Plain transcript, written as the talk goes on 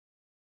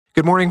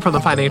Good morning from the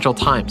Financial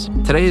Times.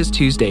 Today is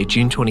Tuesday,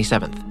 June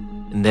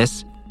 27th, and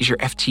this is your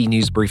FT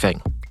News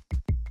Briefing.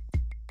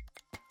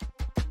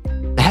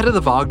 The head of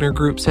the Wagner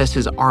Group says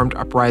his armed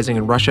uprising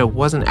in Russia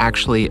wasn't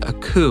actually a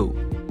coup,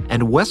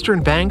 and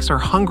Western banks are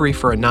hungry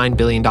for a $9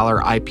 billion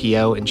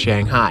IPO in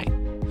Shanghai.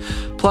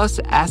 Plus,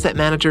 asset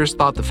managers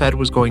thought the Fed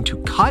was going to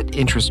cut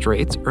interest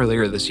rates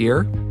earlier this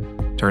year.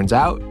 Turns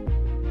out,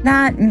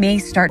 that may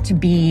start to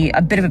be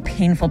a bit of a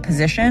painful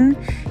position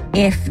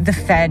if the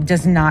Fed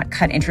does not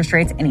cut interest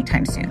rates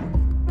anytime soon.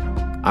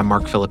 I'm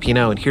Mark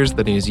Filipino, and here's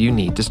the news you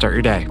need to start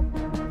your day.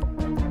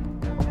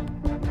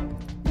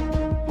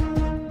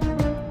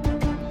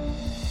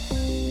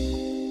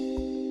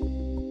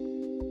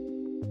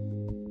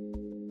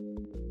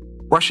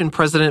 Russian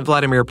President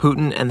Vladimir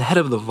Putin and the head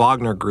of the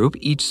Wagner Group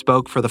each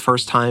spoke for the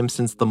first time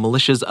since the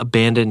militia's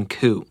abandoned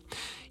coup.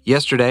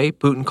 Yesterday,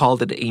 Putin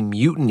called it a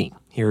mutiny.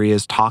 Here he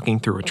is talking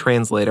through a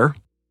translator.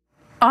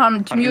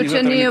 Armed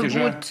mutiny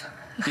would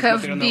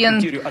have been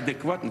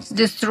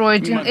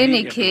destroyed in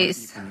any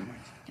case.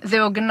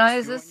 The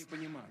organizers...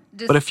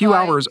 But a few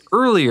hours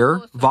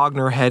earlier,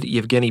 Wagner head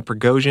Yevgeny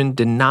Prigozhin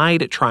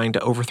denied trying to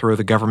overthrow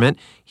the government.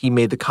 He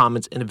made the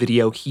comments in a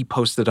video he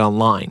posted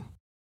online.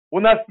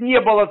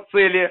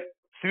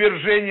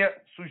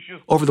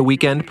 Over the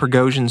weekend,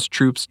 Prigozhin's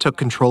troops took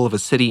control of a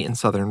city in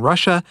southern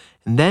Russia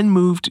and then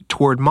moved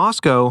toward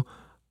Moscow,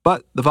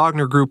 but the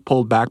Wagner Group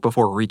pulled back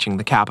before reaching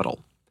the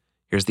capital.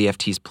 Here's the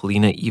FT's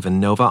Polina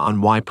Ivanova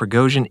on why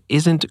Prigozhin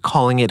isn't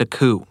calling it a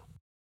coup.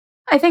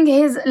 I think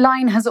his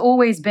line has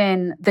always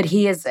been that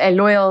he is a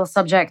loyal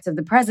subject of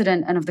the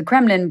president and of the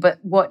Kremlin, but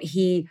what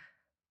he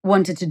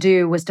wanted to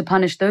do was to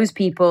punish those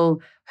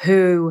people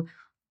who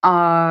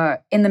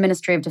are in the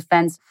Ministry of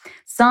Defense.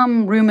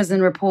 Some rumors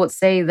and reports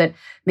say that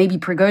maybe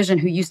Prigozhin,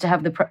 who used to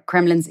have the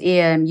Kremlin's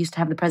ear and used to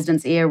have the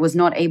president's ear, was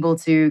not able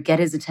to get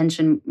his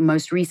attention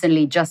most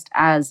recently, just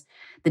as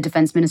the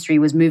Defense Ministry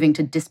was moving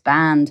to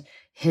disband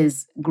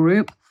his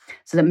group.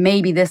 So that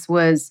maybe this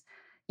was,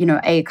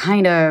 a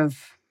kind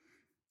of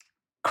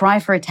cry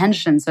for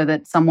attention so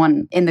that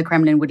someone in the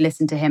Kremlin would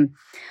listen to him.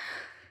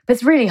 But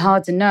it's really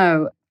hard to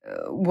know.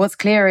 What's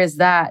clear is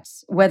that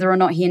whether or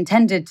not he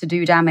intended to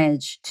do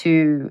damage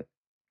to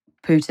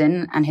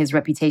Putin and his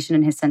reputation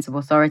and his sense of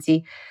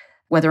authority,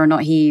 whether or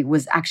not he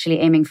was actually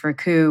aiming for a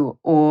coup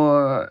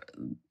or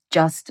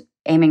just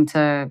aiming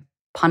to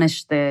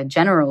punish the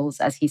generals,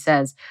 as he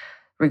says,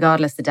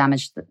 regardless, the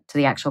damage to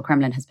the actual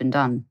Kremlin has been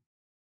done.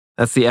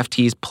 That's the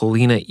FT's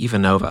Polina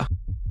Ivanova.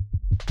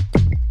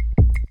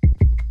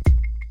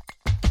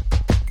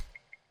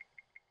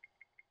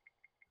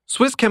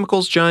 Swiss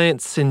chemicals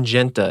giant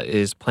Syngenta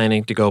is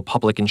planning to go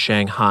public in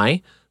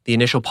Shanghai. The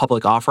initial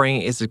public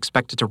offering is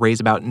expected to raise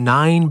about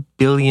 $9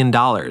 billion.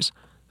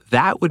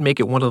 That would make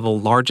it one of the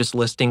largest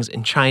listings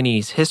in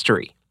Chinese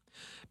history.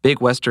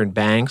 Big Western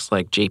banks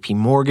like JP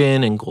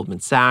Morgan and Goldman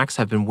Sachs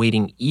have been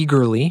waiting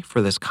eagerly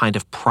for this kind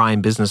of prime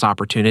business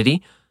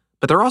opportunity,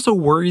 but they're also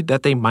worried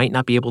that they might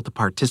not be able to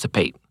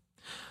participate.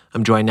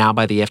 I'm joined now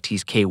by the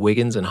FT's Kay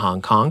Wiggins in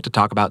Hong Kong to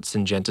talk about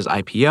Syngenta's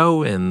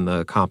IPO and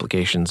the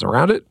complications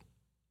around it.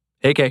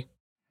 Hey, Kay.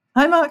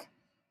 Hi, Mark.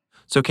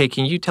 So, Kay,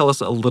 can you tell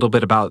us a little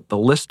bit about the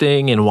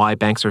listing and why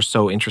banks are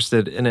so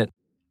interested in it?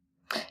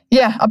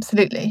 Yeah,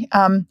 absolutely.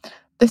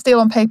 This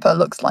deal on paper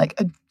looks like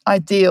an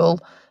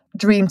ideal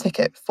dream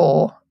ticket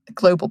for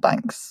global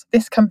banks.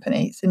 This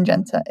company,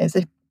 Syngenta, is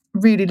a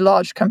really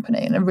large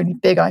company and a really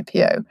big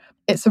IPO.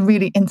 It's a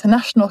really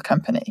international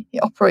company.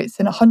 It operates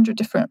in 100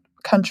 different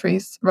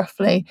countries,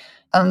 roughly.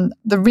 And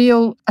the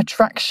real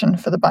attraction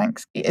for the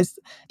banks is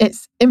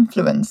its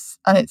influence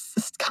and its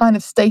this kind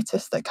of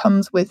status that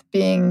comes with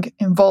being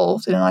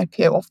involved in an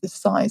IPO of this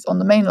size on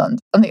the mainland.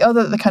 And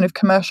the kind of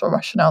commercial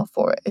rationale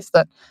for it is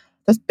that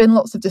there's been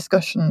lots of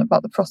discussion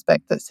about the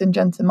prospect that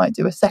Syngenta might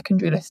do a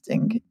secondary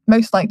listing,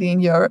 most likely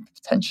in Europe,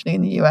 potentially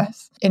in the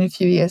US, in a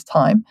few years'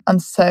 time.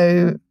 And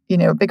so,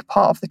 a big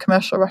part of the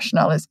commercial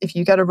rationale is if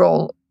you get a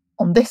role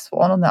on this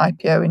one, on the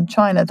IPO in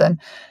China, then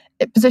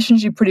it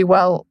positions you pretty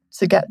well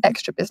to get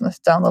extra business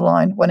down the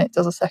line when it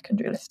does a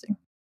secondary listing.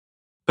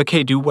 But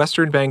Kay, do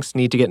Western banks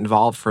need to get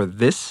involved for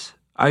this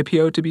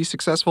IPO to be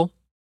successful?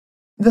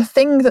 The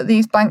thing that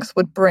these banks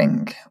would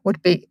bring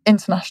would be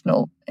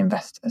international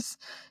investors.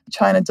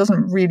 China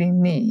doesn't really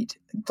need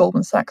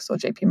Goldman Sachs or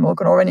JP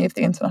Morgan or any of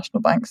the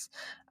international banks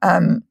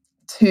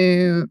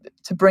to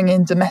bring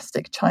in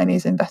domestic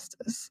Chinese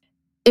investors.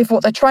 If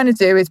what they're trying to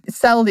do is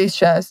sell these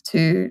shares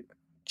to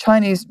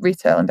Chinese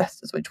retail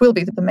investors, which will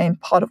be the main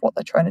part of what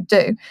they're trying to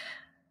do,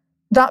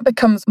 that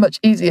becomes much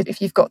easier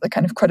if you've got the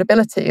kind of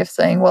credibility of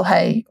saying, well,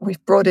 hey,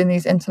 we've brought in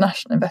these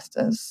international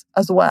investors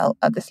as well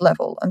at this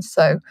level. And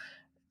so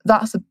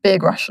that's a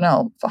big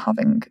rationale for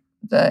having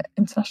the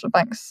international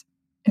banks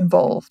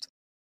involved.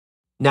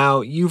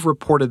 Now, you've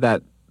reported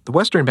that the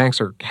Western banks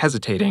are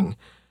hesitating.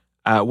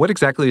 What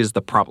exactly is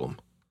the problem?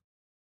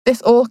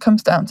 This all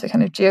comes down to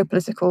kind of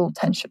geopolitical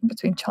tension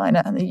between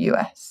China and the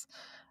US.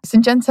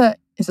 Syngenta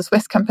is a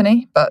Swiss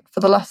company, but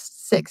for the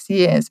last 6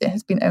 years, it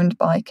has been owned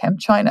by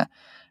ChemChina,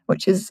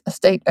 which is a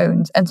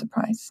state-owned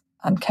enterprise.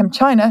 And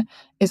ChemChina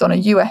is on a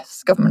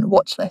US government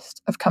watch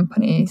list of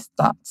companies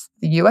that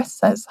the US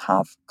says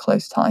have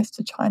close ties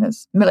to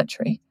China's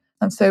military.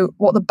 And so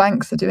what the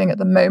banks are doing at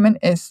the moment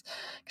is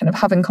kind of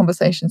having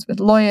conversations with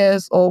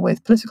lawyers or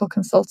with political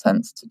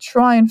consultants to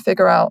try and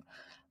figure out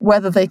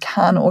whether they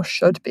can or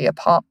should be a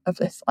part of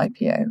this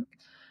IPO.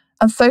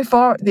 And so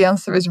far, the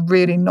answer is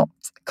really not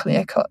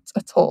clear-cut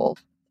at all.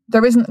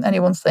 There isn't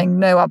anyone saying,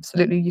 no,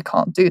 absolutely, you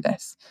can't do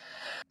this.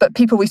 But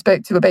people we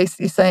spoke to are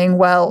basically saying,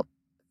 well,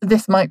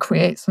 this might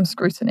create some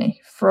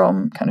scrutiny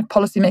from kind of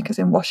policymakers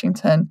in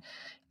Washington.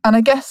 And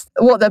I guess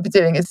what they'll be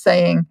doing is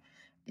saying,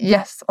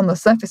 yes, on the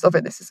surface of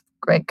it, this is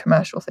a great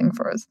commercial thing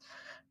for us.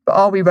 But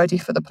are we ready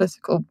for the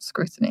political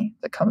scrutiny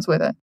that comes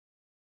with it?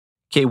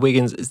 Kay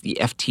Wiggins is the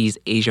FT's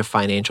Asia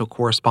financial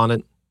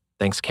correspondent.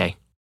 Thanks, Kay.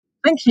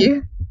 Thank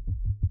you.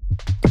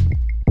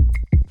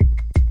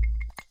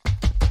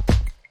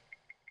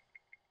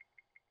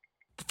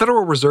 The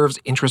Federal Reserve's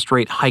interest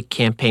rate hike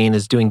campaign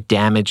is doing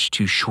damage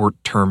to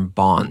short-term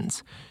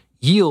bonds.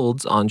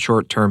 Yields on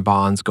short-term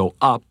bonds go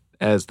up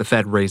as the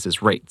Fed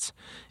raises rates.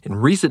 In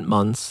recent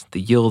months,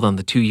 the yield on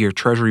the 2-year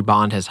Treasury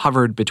bond has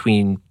hovered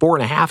between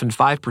 4.5% and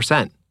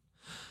 5%.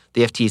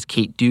 The FT's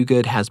Kate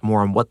Duguid has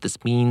more on what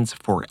this means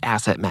for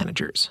asset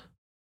managers.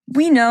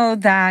 We know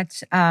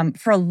that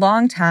for a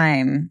long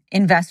time,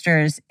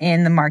 investors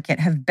in the market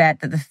have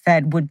bet that the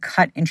Fed would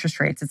cut interest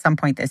rates at some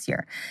point this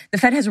year. The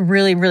Fed has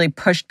really, really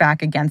pushed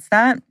back against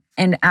that.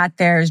 And at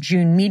their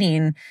June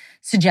meeting,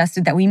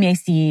 suggested that we may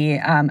see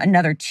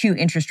another 2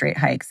 interest rate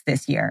hikes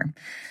this year.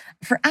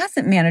 For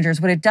asset managers,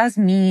 what it does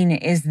mean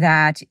is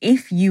that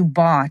if you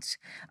bought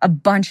a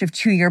bunch of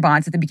 2-year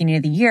bonds at the beginning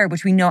of the year,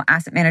 which we know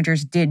asset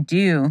managers did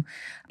do,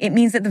 it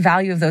means that the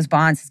value of those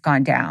bonds has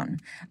gone down.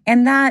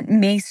 And that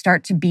may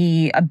start to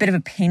be a bit of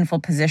a painful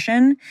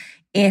position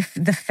if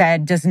the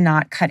Fed does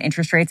not cut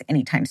interest rates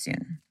anytime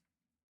soon.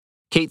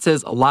 Kate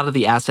says a lot of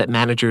the asset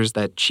managers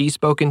that she's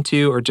spoken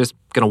to are just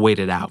going to wait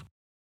it out.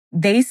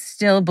 They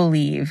still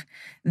believe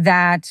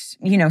that,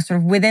 sort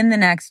of within the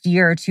next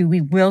year or two, we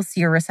will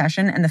see a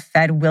recession and the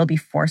Fed will be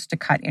forced to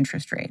cut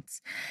interest rates.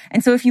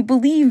 And so if you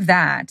believe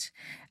that,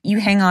 you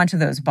hang on to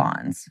those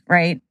bonds,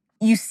 right?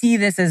 You see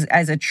this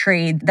as a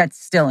trade that's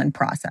still in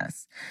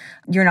process.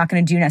 You're not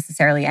going to do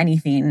necessarily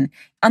anything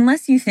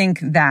unless you think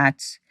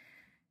that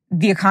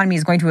the economy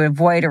is going to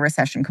avoid a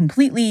recession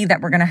completely, that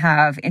we're going to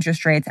have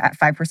interest rates at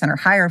 5% or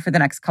higher for the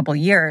next couple of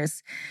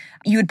years.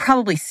 You would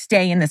probably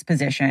stay in this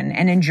position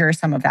and endure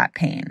some of that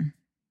pain.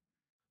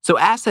 So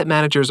asset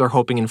managers are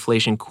hoping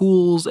inflation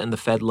cools and the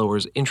Fed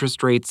lowers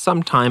interest rates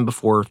sometime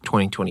before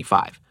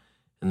 2025.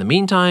 In the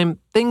meantime,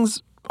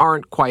 things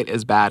aren't quite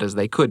as bad as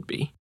they could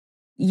be.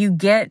 You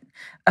get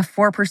a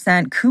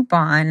 4%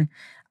 coupon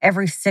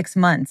every 6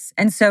 months.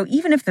 And so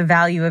even if the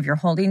value of your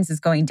holdings is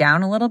going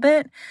down a little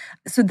bit,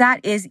 so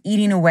that is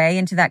eating away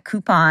into that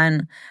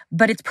coupon,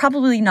 but it's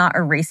probably not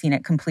erasing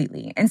it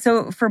completely. And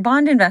so for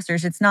bond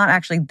investors, it's not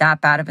actually that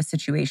bad of a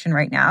situation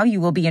right now. You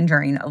will be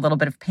enduring a little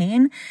bit of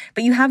pain,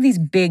 but you have these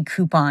big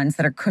coupons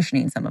that are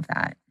cushioning some of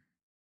that.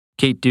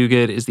 Kate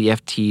Duguid is the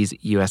FT's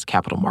U.S.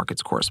 capital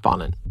markets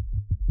correspondent.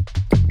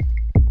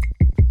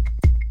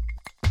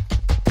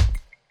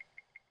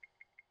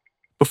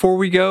 Before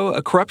we go,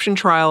 a corruption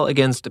trial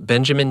against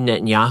Benjamin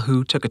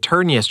Netanyahu took a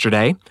turn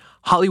yesterday.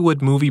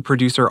 Hollywood movie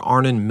producer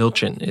Arnon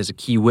Milchan is a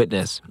key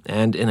witness,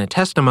 and in a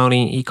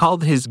testimony, he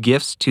called his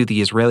gifts to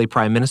the Israeli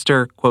prime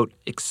minister, quote,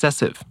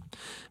 excessive.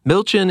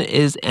 Milchan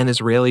is an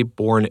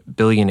Israeli-born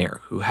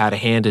billionaire who had a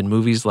hand in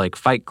movies like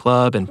Fight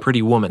Club and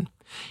Pretty Woman.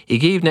 He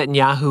gave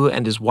Netanyahu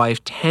and his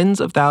wife tens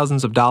of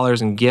thousands of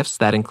dollars in gifts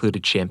that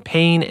included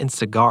champagne and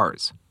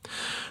cigars.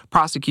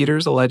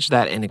 Prosecutors allege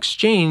that in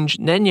exchange,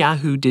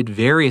 Netanyahu did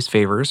various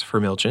favors for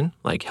Milchan,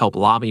 like help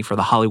lobby for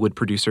the Hollywood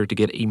producer to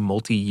get a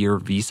multi-year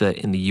visa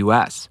in the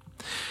U.S.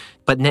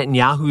 But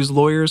Netanyahu's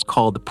lawyers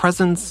called the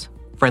presents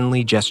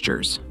friendly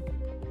gestures.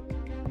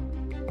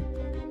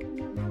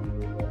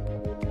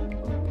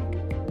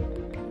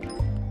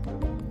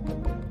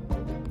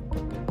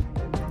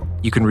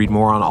 You can read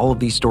more on all of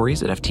these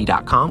stories at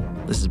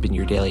FT.com. This has been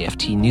your daily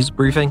FT News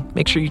Briefing.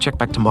 Make sure you check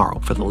back tomorrow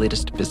for the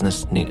latest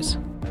business news.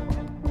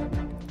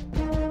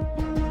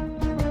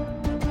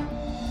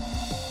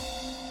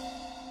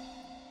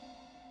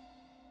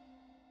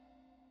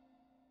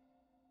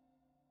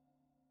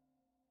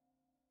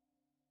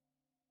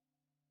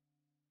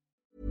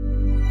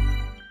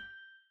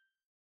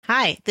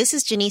 Hi, this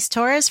is Janice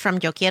Torres from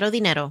Yo Quiero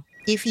Dinero.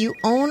 If you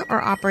own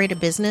or operate a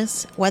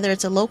business, whether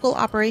it's a local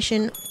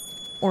operation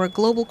or a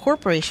global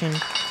corporation,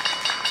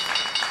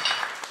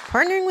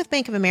 partnering with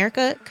Bank of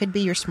America could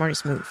be your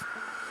smartest move.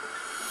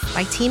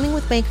 By teaming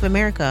with Bank of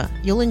America,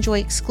 you'll enjoy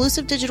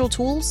exclusive digital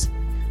tools,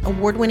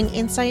 award-winning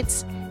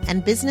insights,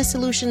 and business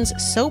solutions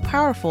so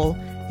powerful,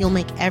 you'll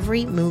make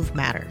every move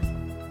matter.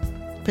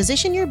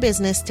 Position your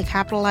business to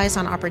capitalize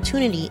on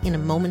opportunity in a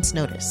moment's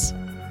notice.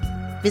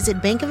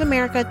 Visit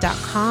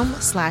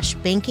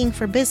bankofamerica.com/banking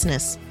for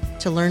business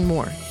to learn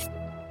more.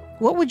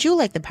 What would you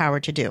like the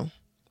power to do?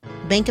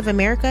 Bank of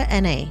America,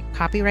 N.A.,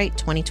 copyright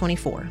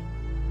 2024.